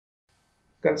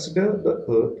Consider the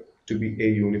Earth to be a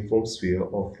uniform sphere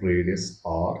of radius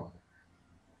r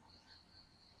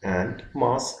and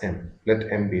mass m.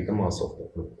 Let m be the mass of the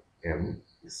Earth. M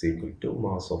is equal to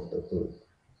mass of the Earth.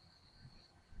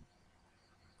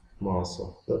 Mass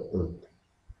of the Earth.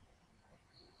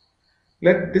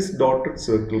 Let this dotted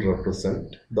circle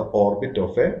represent the orbit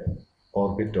of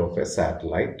a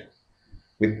satellite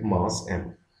with mass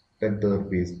m. Let there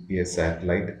be a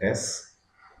satellite S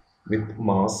with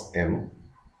mass m,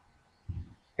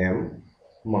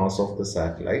 mass of the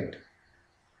satellite,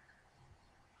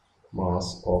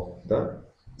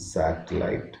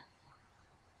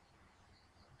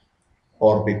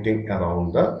 orbiting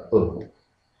around the Earth.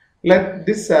 Let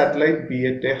this satellite be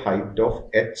at a height of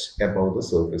h above the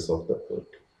surface of the Earth.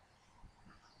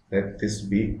 Let this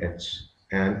be h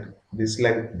and this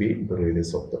length be the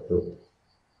radius of the Earth.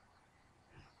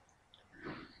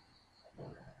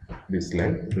 This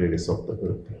length, radius of the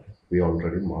Earth. We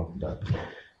already marked that.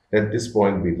 Let this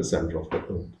point be the center of the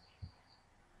Earth.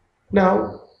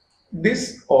 Now,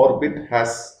 this orbit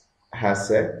has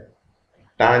a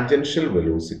tangential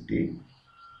velocity,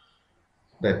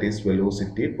 that is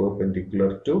velocity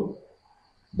perpendicular to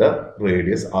the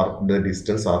radius or the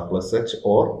distance r plus h,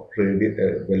 or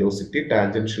velocity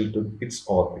tangential to its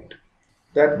orbit.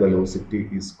 That velocity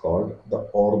is called the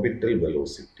orbital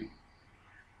velocity.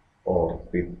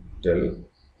 Orbital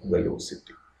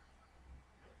velocity.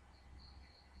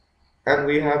 And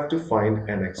we have to find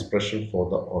an expression for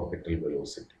the orbital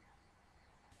velocity.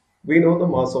 We know the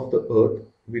mass of the Earth.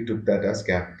 We took that as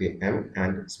capital M,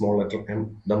 and small letter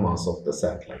m, the mass of the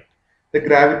satellite. The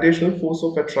gravitational force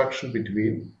of attraction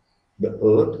between the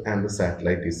Earth and the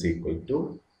satellite is equal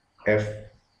to F.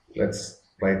 Let's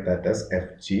write that as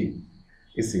Fg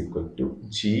is equal to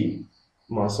G,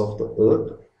 mass of the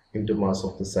Earth, into mass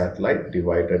of the satellite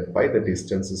divided by the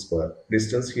distance square.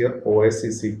 Distance here OS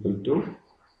is equal to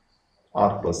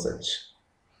r plus h.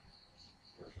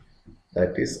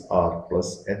 That is r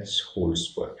plus h whole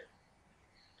square.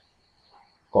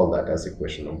 Call that as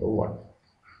equation number 1.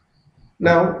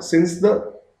 Now, since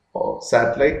the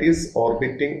satellite is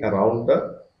orbiting around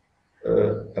the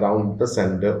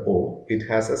center O, it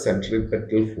has a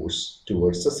centripetal force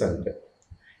towards the center.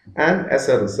 And as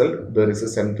a result, there is a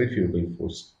centrifugal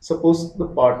force. Suppose the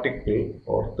particle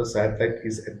or the satellite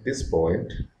is at this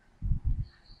point,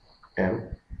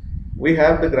 M. We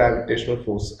have the gravitational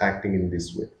force acting in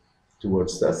this way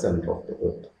towards the center of the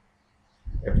Earth,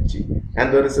 Fg.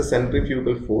 And there is a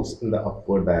centrifugal force in the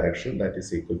upward direction, that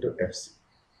is equal to Fc.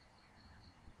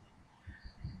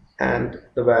 And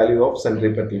the value of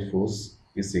centripetal force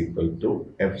is equal to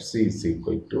Fc is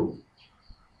equal to,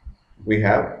 we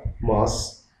have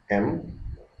mass m,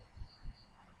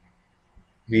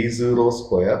 v0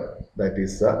 square, that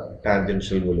is the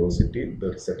tangential velocity.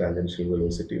 There is a tangential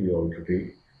velocity. We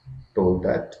already told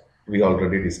that. We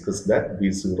already discussed that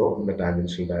v0 in the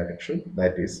tangential direction.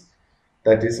 That is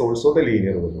also the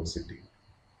linear velocity.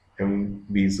 M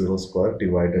v0 square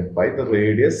divided by the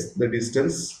radius, the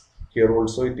distance. Here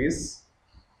also it is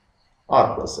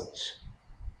r plus h.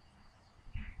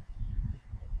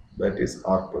 That is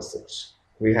r plus h.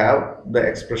 We have the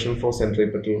expression for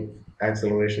centripetal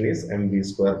acceleration is mv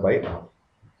square by r.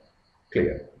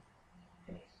 Clear?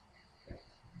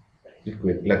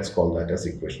 Let's call that as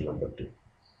equation number 2.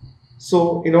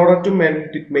 So, in order to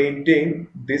maintain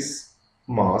this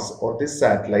mass or this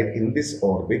satellite in this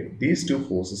orbit, these two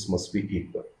forces must be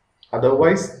equal.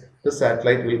 Otherwise, the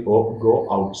satellite will go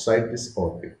outside this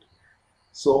orbit.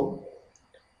 So,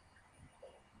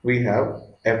 we have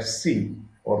Fc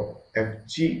or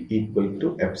Fg equal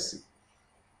to Fc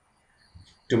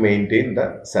to maintain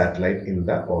the satellite in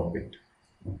the orbit.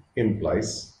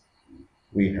 Implies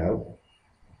we have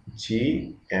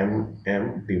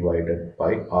Gmm divided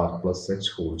by r plus h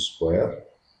whole square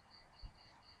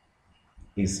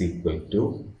is equal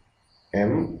to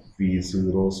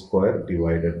mv0 square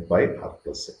divided by r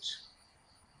plus h.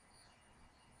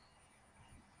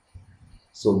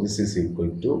 So this is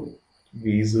equal to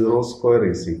v0 square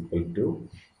is equal to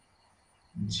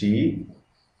Gmm,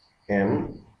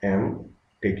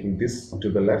 taking this to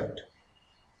the left,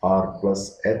 r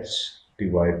plus h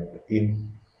divided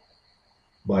in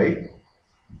by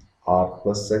r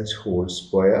plus h whole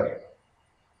square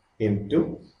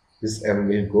into this m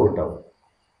will go down.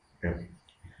 M.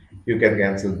 You can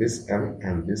cancel this m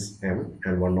and this m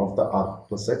and one of the r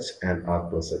plus h and r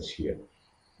plus h here.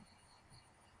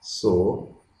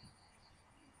 So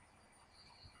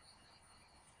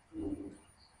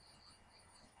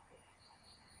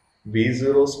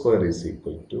v0 square is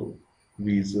equal to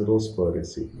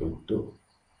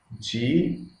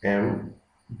Gm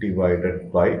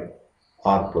divided by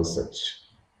r plus h,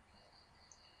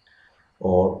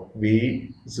 or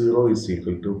v0 is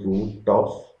equal to root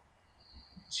of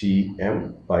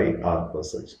gm by r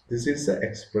plus h. This is the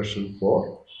expression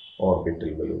for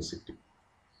orbital velocity,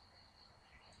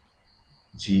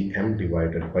 gm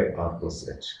divided by r plus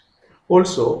h.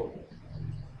 Also,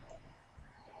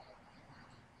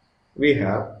 we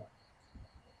have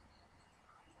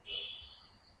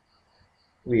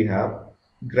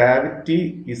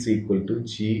gravity is equal to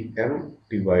gm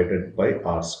divided by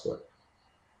r square.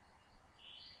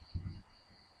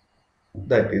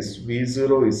 That is,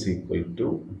 v0 is equal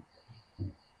to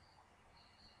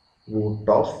root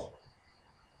of,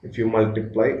 if you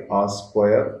multiply r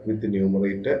square with the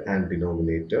numerator and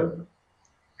denominator,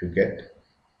 you get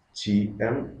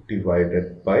gm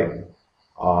divided by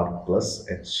r plus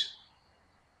h.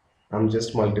 I'm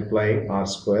just multiplying r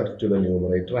square to the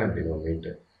numerator and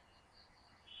denominator.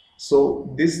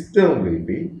 So this term will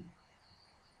be,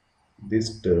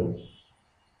 this term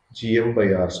gm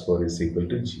by r square is equal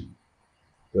to g.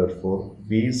 Therefore,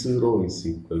 v0 is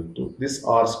equal to, this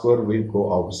r square will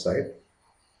go outside.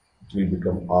 It will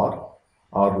become r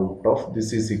root of,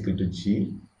 this is equal to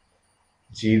g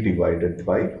divided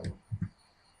by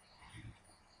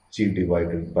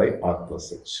r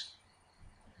plus h.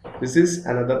 This is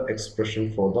another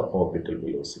expression for the orbital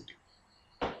velocity.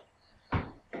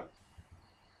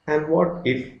 And what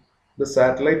if the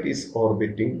satellite is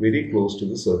orbiting very close to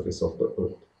the surface of the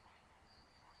Earth?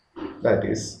 That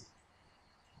is,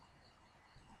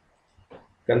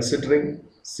 considering,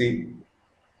 see,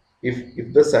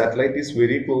 if the satellite is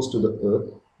very close to the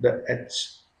Earth, the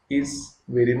h is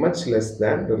very much less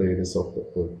than the radius of the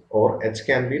Earth, or h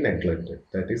can be neglected.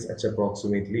 That is, h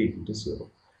approximately equal to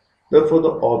 0. Therefore, the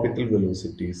orbital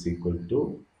velocity is equal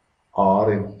to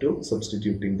r into,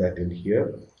 substituting that in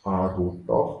here, r root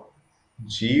of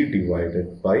g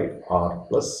divided by r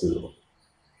plus 0,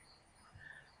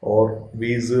 or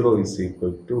v0 is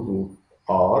equal to root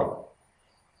r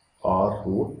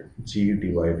root g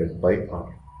divided by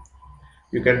r.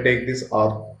 You can take this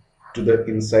r to the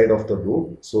inside of the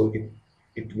root, so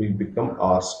it will become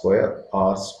r square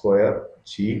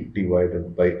g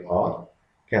divided by r.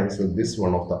 Cancel this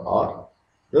one of the r.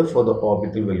 Therefore, the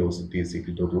orbital velocity is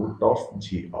equal to root of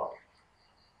gr.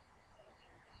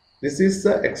 This is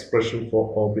the expression for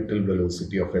orbital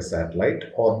velocity of a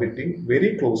satellite orbiting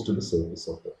very close to the surface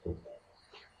of the Earth.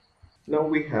 Now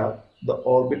we have the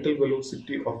orbital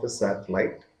velocity of a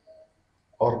satellite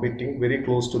orbiting very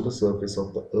close to the surface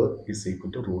of the Earth is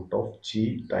equal to root of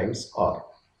g times r.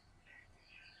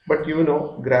 But you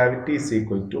know, gravity is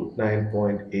equal to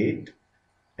 9.8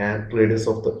 and radius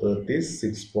of the Earth is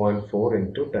 6.4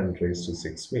 into 10 raised to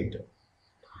 6 meter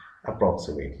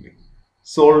approximately.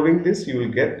 Solving this, you will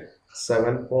get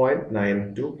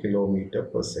 7.92 kilometer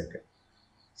per second.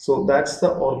 So that's the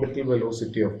orbital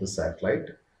velocity of the satellite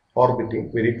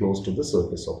orbiting very close to the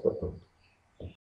surface of the Earth.